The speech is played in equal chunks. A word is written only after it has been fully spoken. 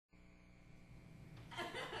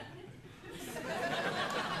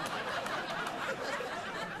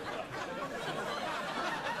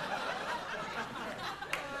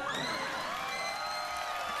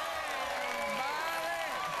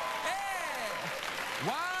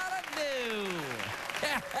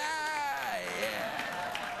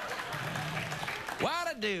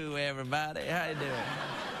do, everybody? How you doing?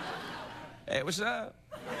 Hey, what's up?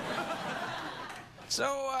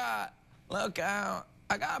 So, look, I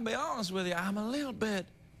gotta be honest with you. I'm a little bit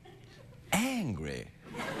angry.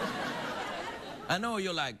 I know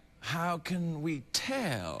you're like, how can we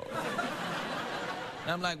tell?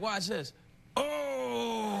 And I'm like, watch this.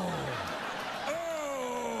 Oh,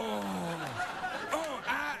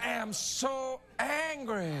 I am so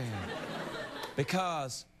angry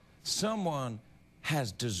because someone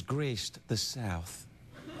has disgraced the South.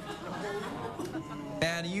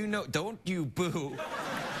 And you know, don't you boo.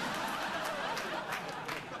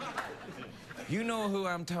 You know who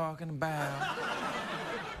I'm talking about.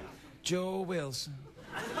 Joe Wilson.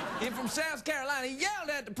 He's from South Carolina. He yelled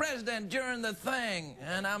at the president during the thing.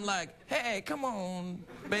 And I'm like, hey, come on,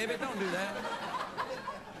 baby, don't do that.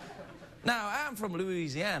 Now, I'm from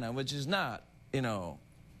Louisiana, which is not, you know,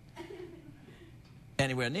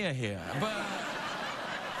 anywhere near here. But,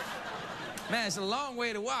 man, it's a long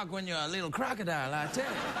way to walk when you're a little crocodile, I tell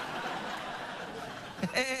you.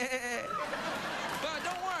 But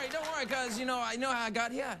don't worry, because, you know, I know how I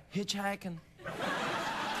got here. Hitchhiking.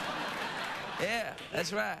 Yeah,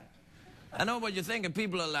 that's right. I know what you're thinking.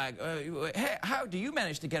 People are like, hey, how do you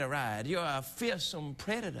manage to get a ride? You're a fearsome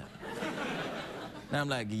predator. And I'm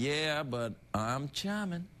like, yeah, but I'm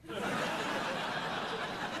charming.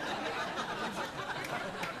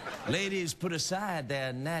 Ladies put aside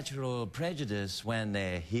their natural prejudice when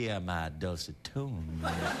they hear my dulcet tones.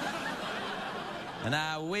 And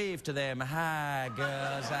I wave to them, hi,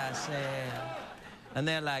 girls, I say. And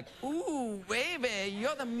they're like, ooh, Wavy,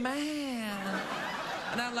 you're the man.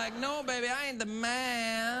 And I'm like, no, baby, I ain't the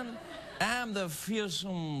man. I'm the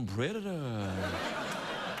fearsome predator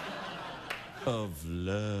of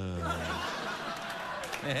love.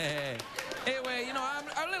 Anyway, you know, I'm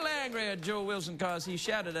a little angry at Joe Wilson because he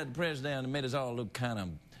shouted at the president and made us all look kind of,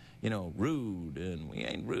 you know, rude. And we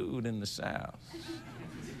ain't rude in the South.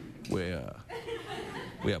 We're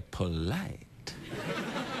polite.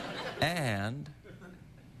 And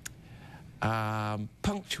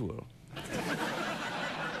punctual.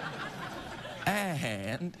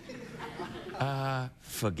 And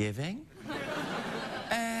forgiving.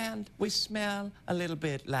 And we smell a little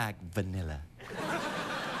bit like vanilla.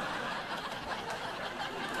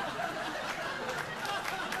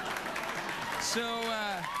 So,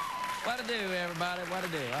 what to do, everybody? What to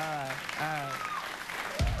do? All right, all right.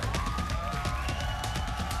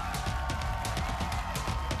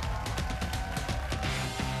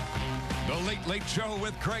 The Late Late Show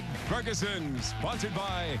with Craig Ferguson, sponsored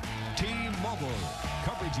by T-Mobile.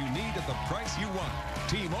 Coverage you need at the price you want.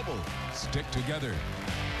 T-Mobile, stick together.